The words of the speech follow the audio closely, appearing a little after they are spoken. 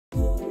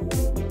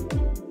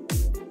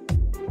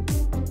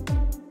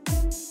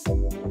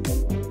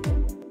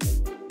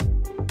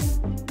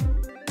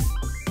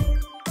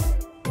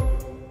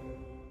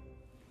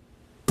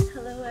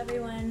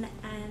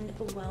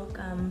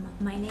welcome.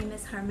 My name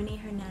is Harmony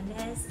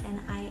Hernandez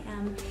and I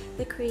am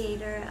the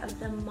creator of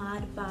the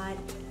Mod Bod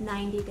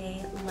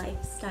 90-Day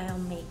Lifestyle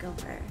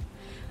Makeover.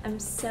 I'm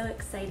so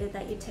excited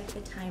that you took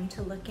the time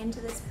to look into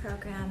this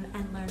program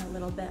and learn a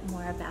little bit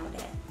more about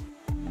it.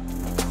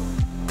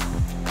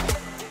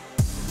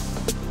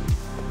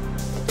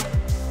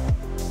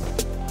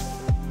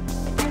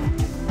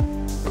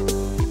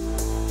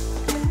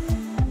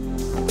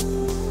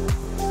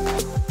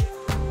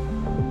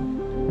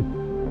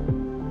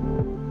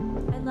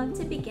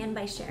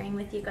 By sharing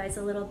with you guys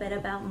a little bit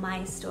about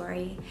my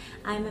story.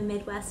 I'm a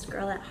Midwest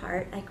girl at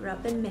heart. I grew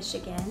up in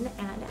Michigan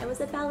and I was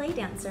a ballet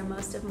dancer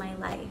most of my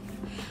life.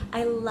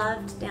 I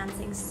loved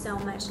dancing so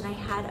much and I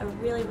had a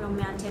really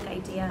romantic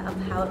idea of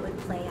how it would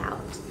play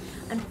out.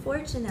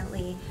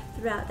 Unfortunately,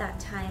 throughout that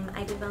time,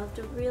 I developed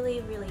a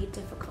really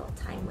difficult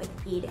time with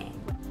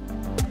eating.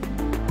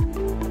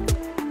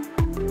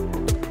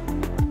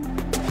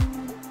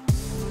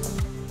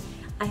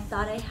 I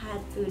thought I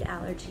had food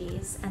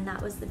allergies, and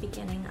that was the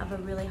beginning of a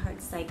really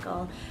hard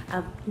cycle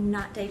of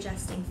not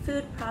digesting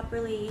food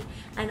properly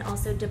and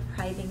also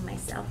depriving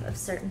myself of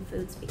certain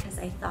foods because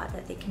I thought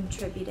that they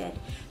contributed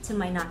to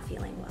my not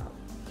feeling well.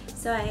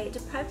 So I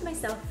deprived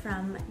myself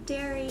from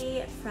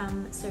dairy,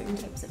 from certain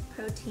types of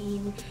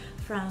protein,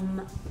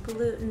 from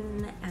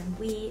gluten and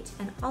wheat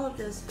and all of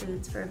those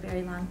foods for a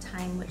very long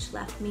time, which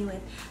left me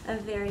with a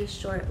very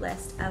short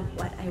list of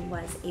what I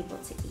was able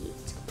to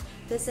eat.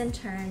 This in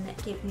turn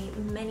gave me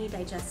many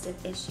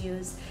digestive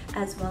issues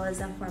as well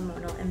as a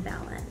hormonal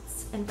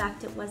imbalance. In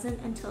fact, it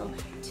wasn't until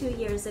 2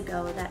 years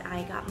ago that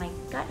I got my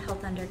gut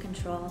health under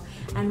control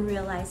and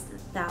realized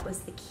that that was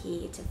the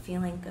key to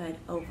feeling good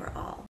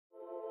overall.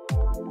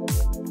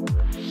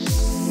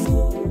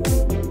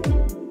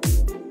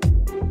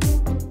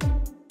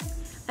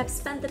 I've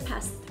spent the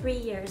past 3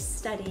 years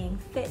studying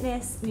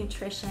fitness,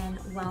 nutrition,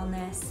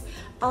 wellness,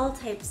 all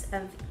types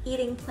of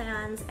eating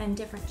plans and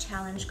different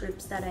challenge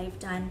groups that I've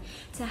done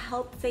to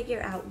help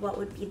figure out what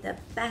would be the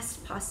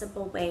best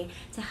possible way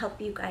to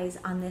help you guys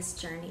on this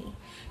journey.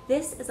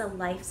 This is a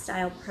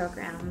lifestyle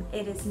program.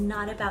 It is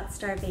not about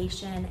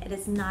starvation. It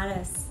is not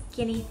a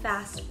skinny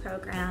fast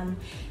program.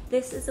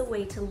 This is a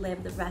way to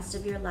live the rest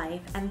of your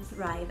life and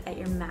thrive at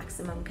your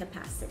maximum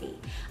capacity.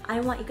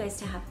 I want you guys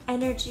to have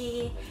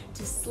energy,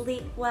 to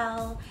sleep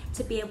well,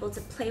 to be able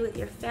to play with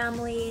your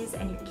families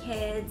and your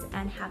kids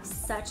and have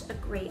such a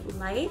great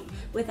life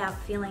without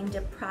feeling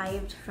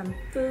deprived from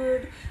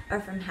food or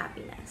from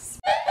happiness.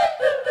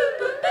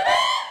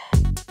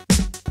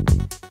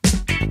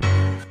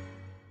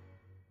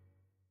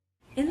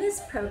 In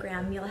this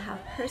program, you'll have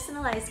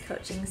personalized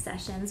coaching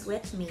sessions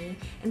with me.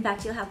 In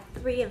fact, you'll have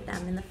 3 of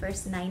them in the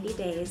first 90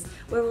 days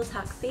where we'll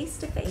talk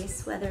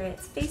face-to-face, whether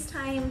it's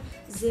FaceTime,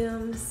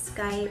 Zoom,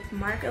 Skype,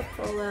 Marco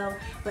Polo,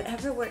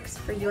 whatever works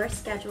for your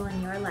schedule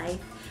and your life.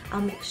 I'll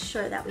make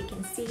sure that we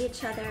can see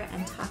each other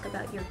and talk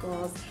about your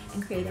goals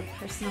and create a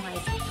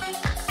personalized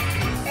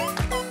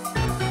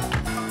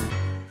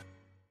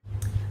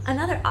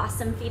Another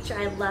awesome feature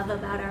I love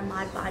about our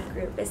Mod Bod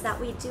group is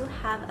that we do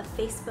have a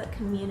Facebook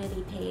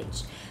community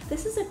page.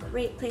 This is a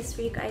great place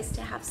for you guys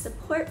to have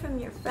support from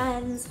your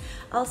friends.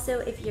 Also,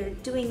 if you're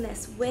doing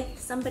this with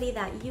somebody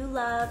that you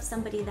love,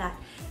 somebody that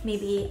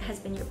maybe has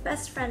been your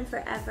best friend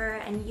forever,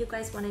 and you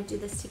guys want to do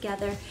this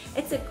together,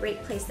 it's a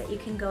great place that you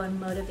can go and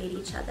motivate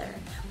each other.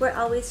 We're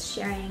always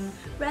sharing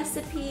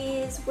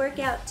recipes,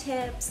 workout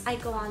tips. I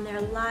go on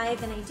there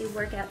live and I do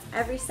workouts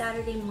every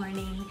Saturday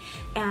morning,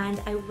 and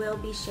I will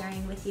be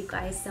sharing with you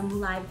guys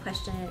some live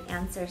question and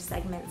answer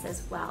segments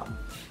as well.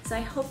 So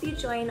I hope you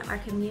join our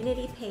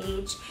community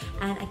page,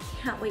 and I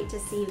can't wait to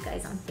see you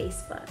guys on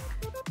Facebook.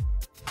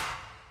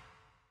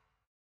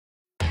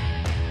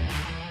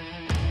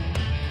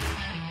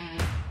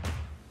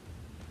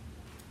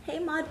 Hey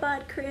Mod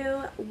Bod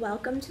crew,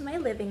 welcome to my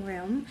living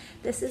room.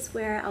 This is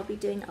where I'll be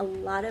doing a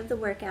lot of the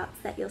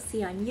workouts that you'll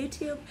see on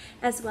YouTube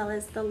as well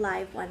as the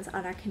live ones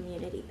on our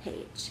community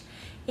page.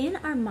 In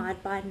our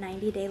Mod Bod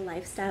 90-Day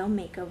Lifestyle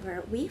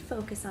Makeover, we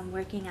focus on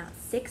working out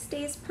 6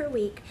 days per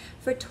week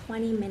for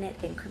 20-minute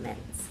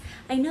increments.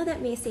 I know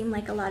that may seem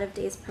like a lot of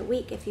days per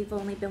week if you've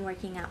only been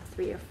working out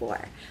 3 or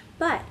 4,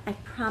 but I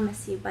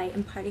promise you by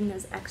imparting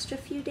those extra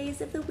few days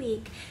of the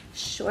week,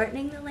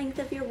 shortening the length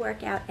of your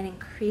workout and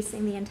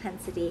increasing the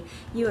intensity,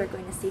 you are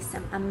going to see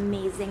some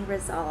amazing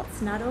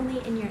results, not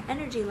only in your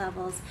energy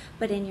levels,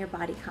 but in your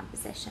body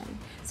composition.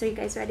 So are you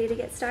guys ready to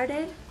get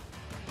started?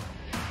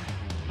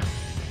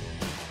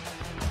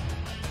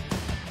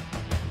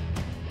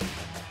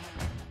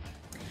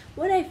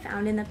 What I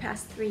found in the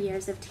past 3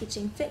 years of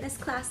teaching fitness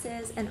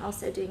classes and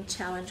also doing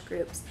challenge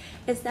groups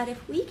is that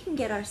if we can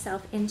get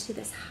ourselves into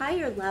this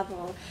higher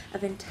level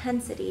of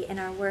intensity in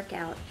our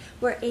workout,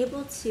 we're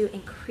able to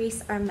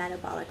increase our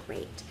metabolic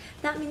rate.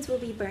 That means we'll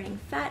be burning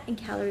fat and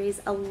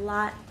calories a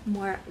lot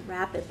more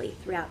rapidly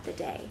throughout the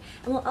day,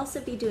 and we'll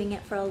also be doing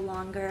it for a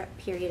longer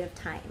period of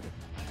time.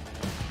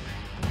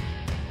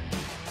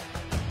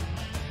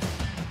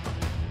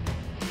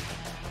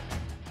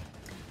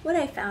 What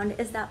I found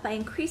is that by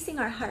increasing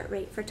our heart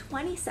rate for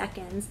 20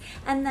 seconds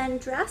and then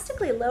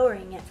drastically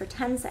lowering it for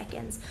 10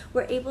 seconds,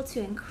 we're able to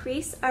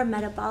increase our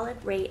metabolic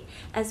rate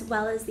as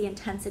well as the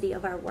intensity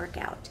of our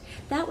workout.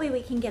 That way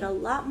we can get a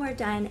lot more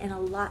done in a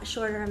lot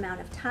shorter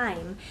amount of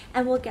time,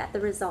 and we'll get the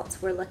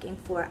results we're looking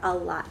for a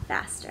lot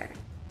faster.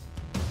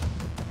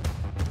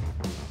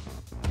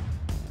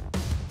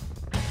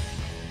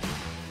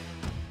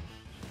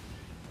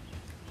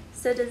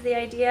 So does the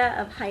idea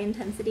of high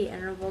intensity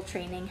interval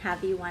training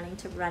have you wanting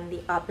to run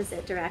the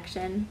opposite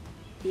direction?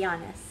 Be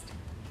honest.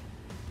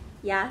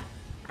 Yeah,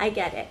 I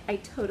get it. I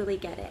totally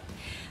get it.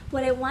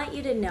 What I want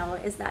you to know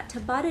is that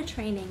Tabata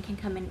training can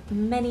come in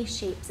many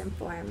shapes and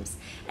forms,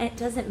 and it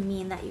doesn't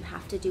mean that you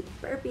have to do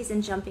burpees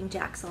and jumping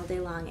jacks all day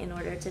long in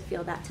order to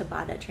feel that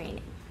Tabata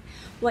training.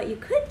 What you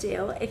could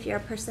do if you're a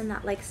person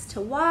that likes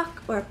to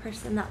walk or a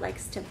person that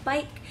likes to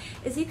bike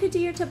is you could do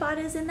your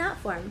Tabatas in that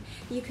form.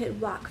 You could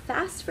walk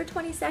fast for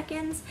 20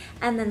 seconds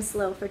and then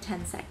slow for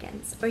 10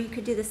 seconds. Or you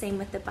could do the same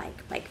with the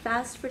bike. Bike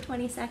fast for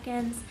 20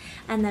 seconds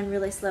and then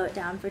really slow it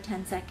down for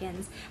 10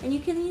 seconds. And you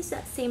can use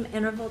that same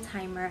interval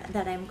timer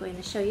that I'm going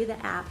to show you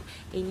the app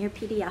in your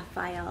PDF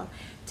file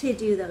to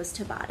do those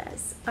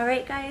Tabatas. All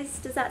right, guys,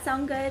 does that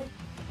sound good?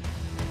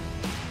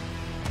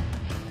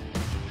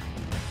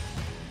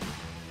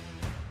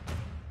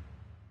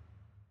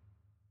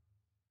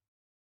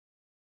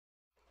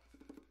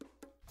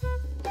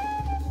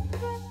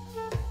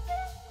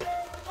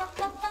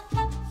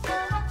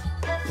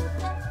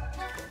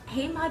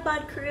 Hey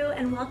ModBod crew,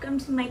 and welcome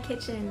to my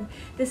kitchen.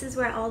 This is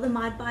where all the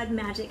ModBod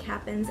magic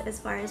happens as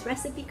far as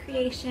recipe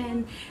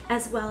creation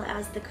as well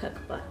as the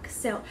cookbook.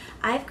 So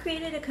I've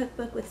created a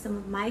cookbook with some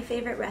of my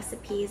favorite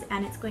recipes,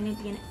 and it's going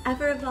to be an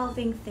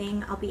ever-evolving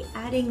thing. I'll be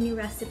adding new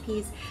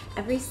recipes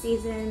every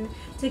season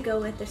to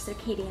go with the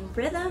circadian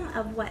rhythm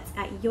of what's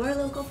at your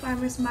local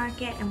farmer's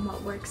market and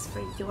what works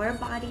for your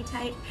body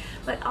type,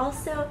 but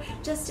also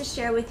just to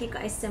share with you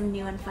guys some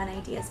new and fun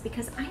ideas,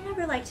 because I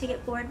never like to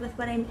get bored with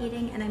what I'm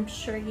eating, and I'm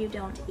sure you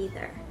don't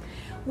either.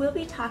 We'll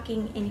be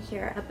talking in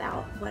here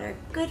about what are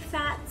good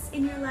fats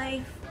in your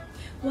life,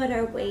 what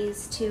are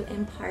ways to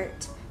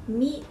impart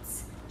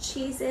meats,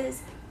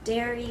 cheeses,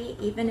 dairy,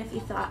 even if you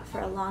thought for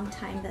a long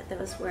time that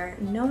those were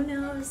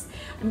no-nos.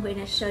 I'm going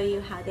to show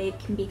you how they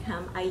can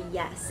become a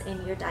yes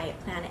in your diet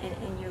plan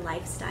and in your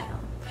lifestyle.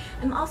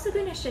 I'm also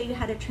going to show you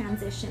how to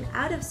transition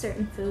out of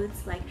certain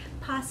foods like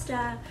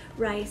pasta,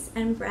 rice,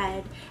 and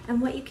bread,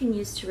 and what you can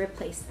use to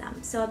replace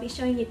them. So I'll be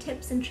showing you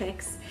tips and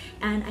tricks,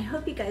 and I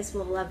hope you guys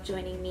will love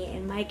joining me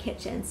in my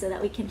kitchen so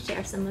that we can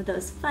share some of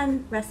those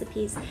fun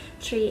recipes,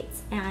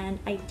 treats, and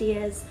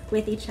ideas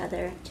with each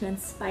other to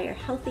inspire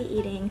healthy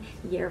eating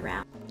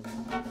year-round.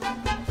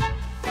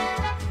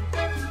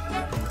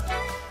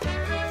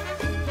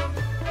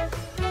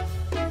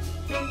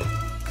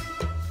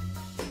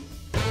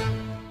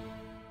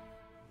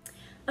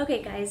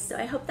 Okay guys, so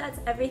I hope that's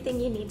everything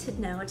you need to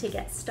know to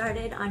get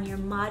started on your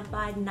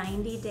ModBod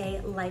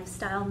 90-day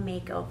lifestyle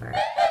makeover.